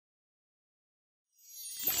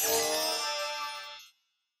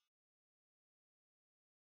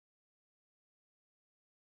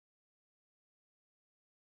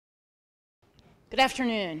Good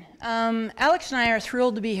afternoon. Alex and I are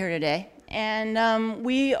thrilled to be here today, and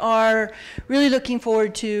we are really looking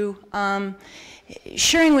forward to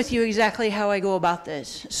sharing with you exactly how I go about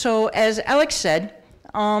this. So as Alex said,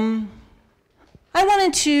 I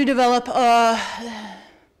wanted to develop a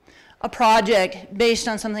project based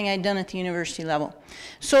on something I'd done at the university level.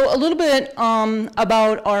 So a little bit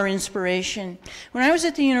about our inspiration. When I was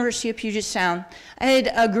at the University of Puget Sound, I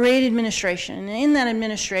had a great administration, and in that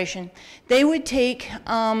administration, they would take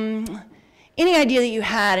any idea that you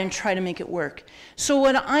had and try to make it work. So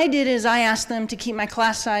what I did is I asked them to keep my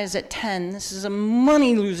class size at 10. This is a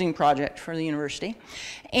money-losing project for the university,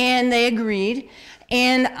 and they agreed.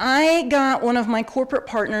 And I got one of my corporate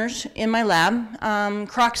partners in my lab,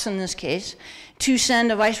 Crocs in this case, to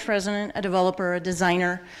send a vice president, a developer, a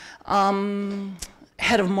designer,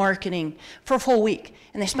 head of marketing for a full week.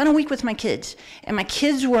 And they spent a week with my kids. And my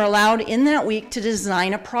kids were allowed in that week to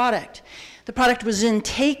design a product. The product was then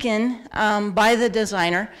taken by the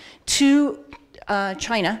designer to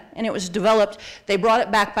China, and it was developed. They brought it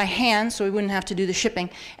back by hand so we wouldn't have to do the shipping.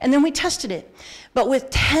 And then we tested it. But with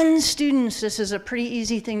 10 students, this is a pretty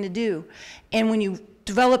easy thing to do. And when you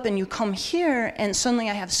develop and you come here, and suddenly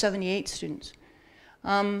I have 78 students.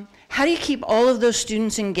 How do you keep all of those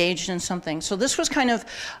students engaged in something? So this was kind of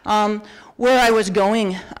where I was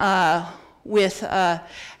going with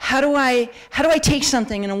how do I take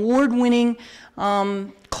something, an award-winning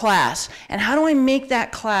class, and how do I make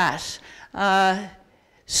that class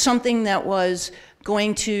something that was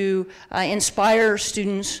going to inspire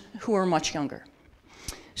students who are much younger.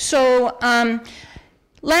 So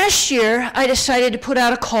last year, I decided to put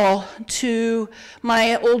out a call to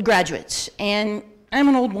my old graduates, and I'm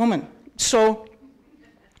an old woman, so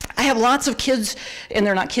I have lots of kids, and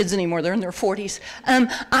they're not kids anymore, they're in their 40s.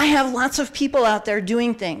 I have lots of people out there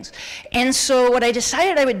doing things. And so what I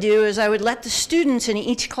decided I would do is I would let the students in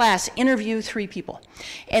each class interview 3 people.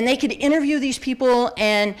 And they could interview these people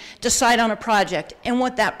and decide on a project. And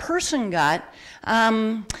what that person got,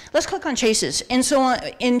 let's click on Chase's. And so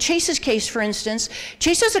in Chase's case, for instance,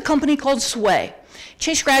 Chase has a company called Sway.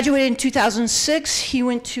 Chase graduated in 2006. He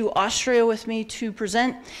went to Austria with me to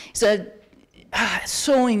present. He's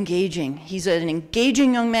so engaging. He's an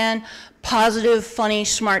engaging young man, positive, funny,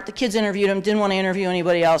 smart. The kids interviewed him, didn't want to interview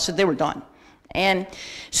anybody else, so they were done. And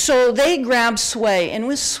so they grabbed Sway, and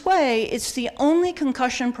with Sway, it's the only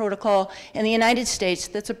concussion protocol in the United States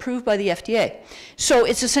that's approved by the FDA. So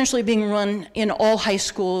it's essentially being run in all high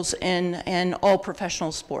schools and all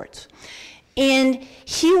professional sports. And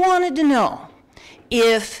he wanted to know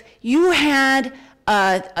if you had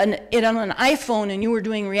it on an iPhone and you were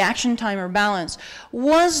doing reaction time or balance,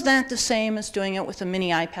 was that the same as doing it with a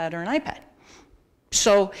mini iPad or an iPad?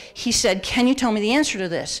 So he said, can you tell me the answer to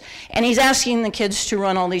this? And he's asking the kids to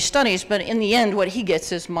run all these studies, but in the end, what he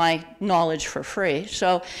gets is my knowledge for free.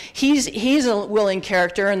 So he's a willing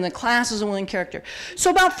character, and the class is a willing character. So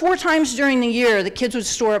about 4 times during the year, the kids would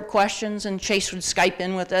store up questions, and Chase would Skype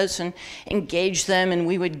in with us and engage them, and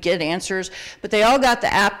we would get answers. But they all got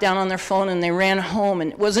the app down on their phone, and they ran home.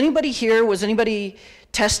 And was anybody here? Was anybody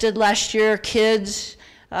tested last year? Kids,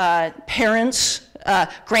 parents?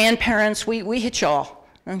 Grandparents, we hit y'all,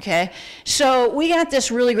 okay? So we got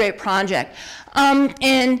this really great project.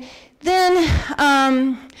 And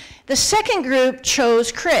then the second group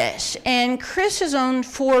chose Chris, and Chris has owned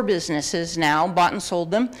 4 businesses now, bought and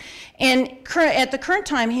sold them. And at the current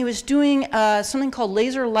time, he was doing something called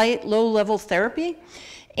laser light low-level therapy,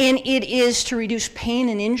 and it is to reduce pain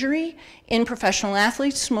and injury in professional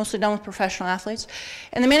athletes, mostly done with professional athletes.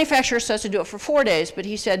 And the manufacturer says to do it for 4 days, but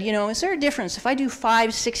he said, you know, is there a difference? If I do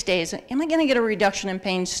 5, 6 days, am I gonna get a reduction in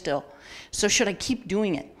pain still? So should I keep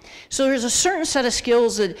doing it? So there's a certain set of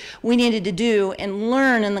skills that we needed to do and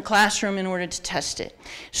learn in the classroom in order to test it.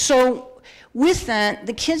 So with that,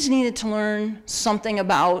 the kids needed to learn something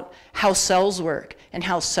about how cells work and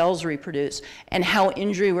how cells reproduce and how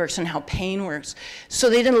injury works and how pain works. So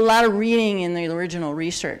they did a lot of reading in the original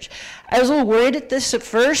research. I was a little worried at this at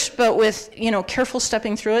first, but with careful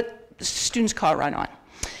stepping through it, the students caught right on.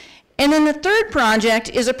 And then the third project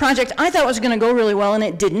is a project I thought was going to go really well, and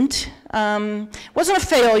it didn't. It wasn't a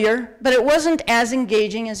failure, but it wasn't as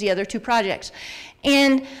engaging as the other 2 projects.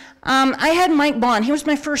 And I had Mike Bond. He was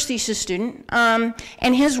my first thesis student,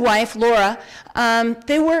 and his wife, Laura.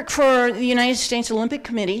 They work for the United States Olympic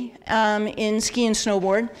Committee in ski and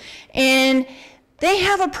snowboard, and they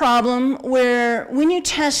have a problem where when you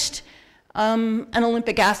test an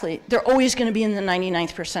Olympic athlete, they're always going to be in the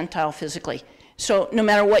 99th percentile physically. So no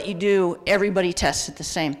matter what you do, everybody tests it the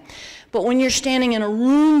same. But when you're standing in a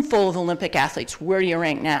room full of Olympic athletes, where do you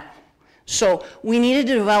rank now? So we needed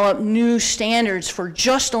to develop new standards for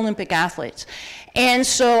just Olympic athletes. And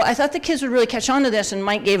so I thought the kids would really catch on to this, and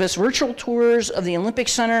Mike gave us virtual tours of the Olympic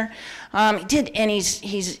Center. He did, and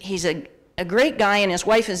he's a great guy, and his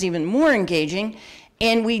wife is even more engaging,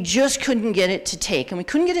 and we just couldn't get it to take. And we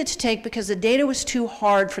couldn't get it to take because the data was too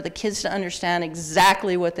hard for the kids to understand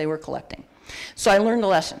exactly what they were collecting. So I learned a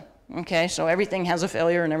lesson, okay? So everything has a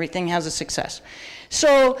failure and everything has a success.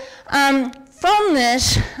 So from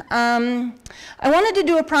this, I wanted to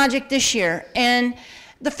do a project this year, and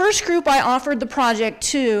the first group I offered the project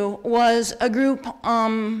to was a group, it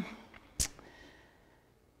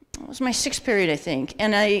was my 6th period, I think,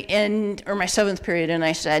 or my 7th period, and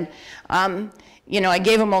I said, you know, I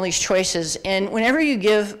gave them all these choices, and whenever you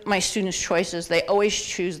give my students choices, they always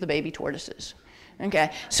choose the baby tortoises.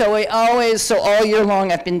 Okay, so all year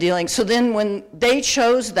long I've been dealing. So then when they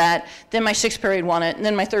chose that, then my 6th period wanted it, and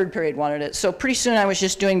then my 3rd period wanted it. So pretty soon I was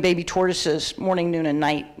just doing baby tortoises morning, noon, and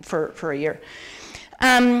night for a year.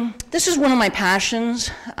 This is one of my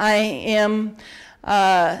passions. I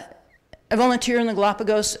volunteer in the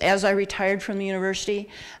Galapagos as I retired from the university.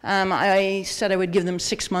 I said I would give them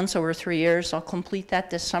 6 months over 3 years. I'll complete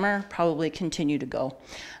that this summer, probably continue to go.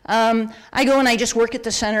 I go and I just work at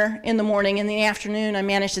the center in the morning. In the afternoon, I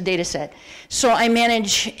manage the data set. So I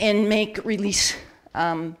manage and make release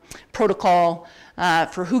protocol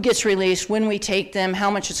for who gets released, when we take them, how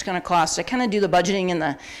much it's going to cost. I kind of do the budgeting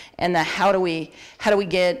and the how do we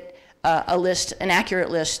get a list, an accurate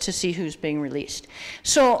list to see who's being released.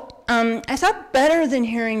 So I thought better than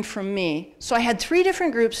hearing from me. So I had 3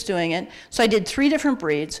 different groups doing it. So I did 3 different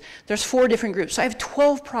breeds. There's 4 different groups. So I have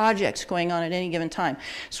 12 projects going on at any given time.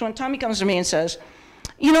 So when Tommy comes to me and says,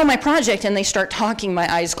 you know my project, and they start talking,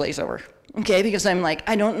 my eyes glaze over. Okay, because I'm like,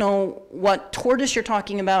 I don't know what tortoise you're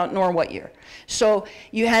talking about, nor what year. So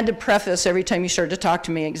you had to preface every time you started to talk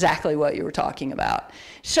to me exactly what you were talking about.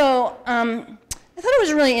 So I thought it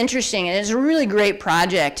was really interesting, and it's a really great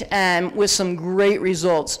project with some great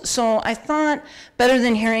results. So I thought, better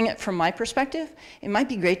than hearing it from my perspective, it might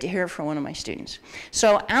be great to hear it from one of my students.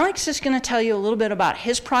 So Alex is going to tell you a little bit about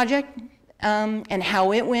his project and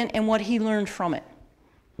how it went and what he learned from it.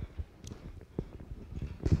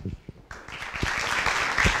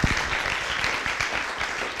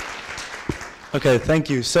 Okay, thank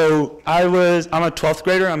you. So I'm a 12th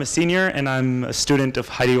grader, I'm a senior, and I'm a student of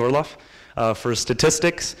Heidi Orloff for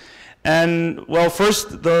statistics. And well,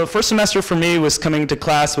 the first semester for me was coming to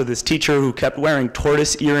class with this teacher who kept wearing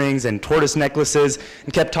tortoise earrings and tortoise necklaces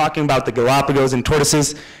and kept talking about the Galapagos and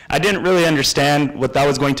tortoises. I didn't really understand what that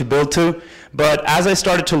was going to build to, but as I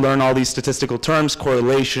started to learn all these statistical terms,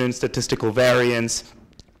 correlation, statistical variance,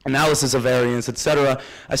 analysis of variance, etc.,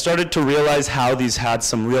 I started to realize how these had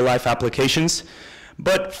some real-life applications.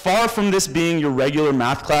 But far from this being your regular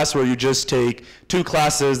math class where you just take 2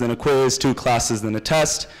 classes, then a quiz, 2 classes, then a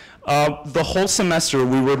test, the whole semester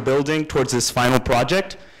we were building towards this final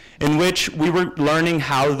project in which we were learning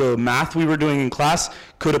how the math we were doing in class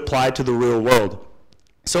could apply to the real world.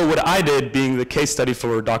 So what I did, being the case study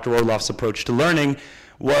for Dr. Orloff's approach to learning,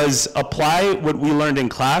 was apply what we learned in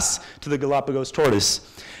class to the Galapagos tortoise.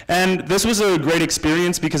 And this was a great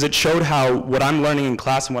experience because it showed how what I'm learning in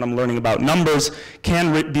class and what I'm learning about numbers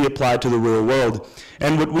can be applied to the real world.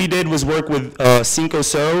 And what we did was work with Cinco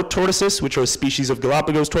Cerro tortoises, which are a species of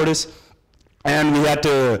Galapagos tortoise. And we had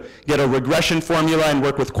to get a regression formula and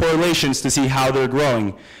work with correlations to see how they're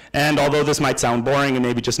growing. And although this might sound boring and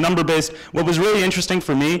maybe just number-based, what was really interesting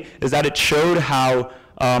for me is that it showed how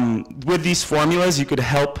with these formulas you could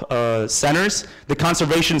help centers, the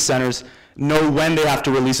conservation centers, know when they have to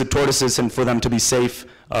release the tortoises and for them to be safe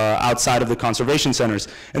outside of the conservation centers.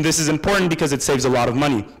 And this is important because it saves a lot of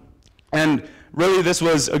money. And really this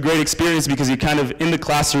was a great experience because you kind of, in the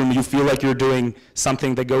classroom, you feel like you're doing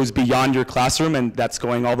something that goes beyond your classroom, and that's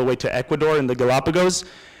going all the way to Ecuador and the Galapagos.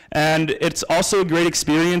 And it's also a great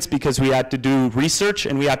experience because we had to do research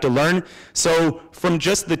and we had to learn. So from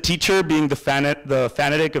just the teacher being the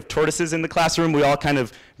fanatic of tortoises in the classroom, we all kind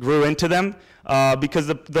of grew into them because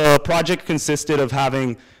the project consisted of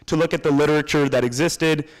having to look at the literature that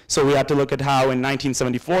existed. So we had to look at how in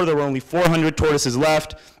 1974 there were only 400 tortoises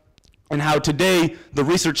left, and how today the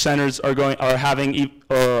research centers are having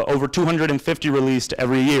over 250 released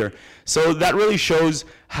every year. So that really shows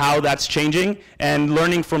how that's changing, and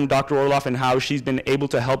learning from Dr. Orloff and how she's been able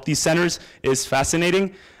to help these centers is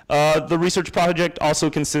fascinating. The research project also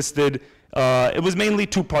consisted, it was mainly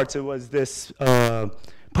 2 parts. It was this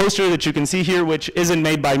poster that you can see here, which isn't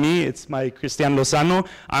made by me, it's by Cristian Lozano.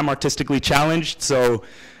 I'm artistically challenged, so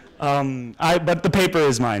But the paper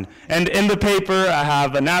is mine. And in the paper, I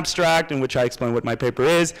have an abstract in which I explain what my paper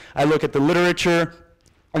is. I look at the literature,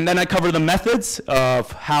 and then I cover the methods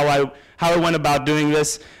of how I went about doing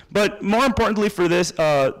this. But more importantly for this,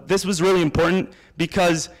 this was really important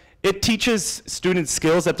because it teaches students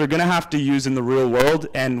skills that they're going to have to use in the real world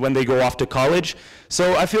and when they go off to college.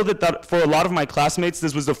 So I feel that for a lot of my classmates,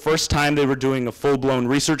 this was the first time they were doing a full-blown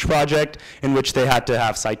research project in which they had to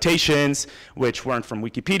have citations, which weren't from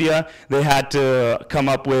Wikipedia. They had to come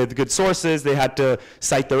up with good sources. They had to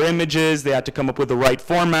cite their images. They had to come up with the right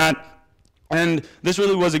format. And this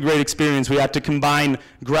really was a great experience. We had to combine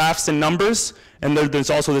graphs and numbers, and there's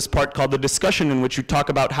also this part called the discussion in which you talk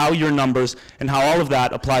about how your numbers and how all of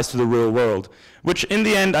that applies to the real world, which in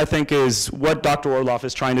the end I think is what Dr. Orloff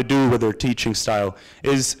is trying to do with her teaching style,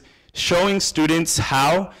 is showing students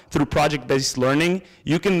how, through project-based learning,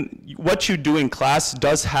 what you do in class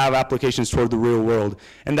does have applications toward the real world.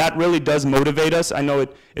 And that really does motivate us. I know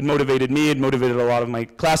it motivated me, it motivated a lot of my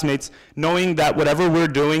classmates, knowing that whatever we're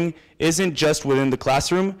doing isn't just within the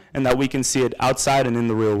classroom and that we can see it outside and in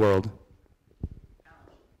the real world.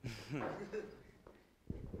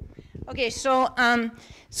 Okay, so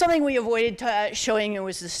something we avoided showing you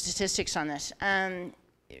was the statistics on this.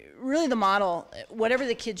 Really the model, whatever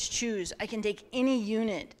the kids choose, I can take any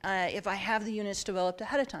unit if I have the units developed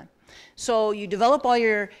ahead of time. So you develop all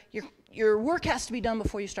your work has to be done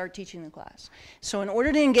before you start teaching the class. So in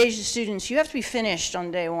order to engage the students, you have to be finished on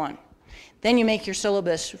day one. Then you make your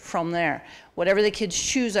syllabus from there. Whatever the kids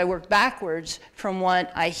choose, I work backwards from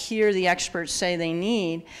what I hear the experts say they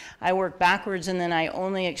need. I work backwards and then I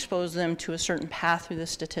only expose them to a certain path through the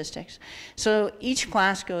statistics. So each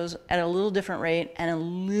class goes at a little different rate and a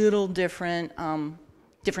little different,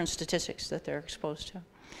 different statistics that they're exposed to.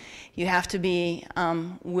 You have to be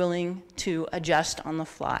willing to adjust on the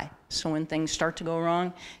fly. So when things start to go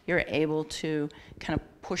wrong, you're able to kind of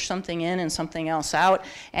push something in and something else out,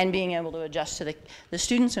 and being able to adjust to the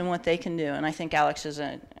students and what they can do. And I think Alex is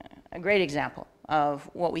a great example of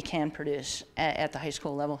what we can produce at the high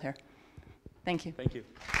school level here. Thank you. Thank you.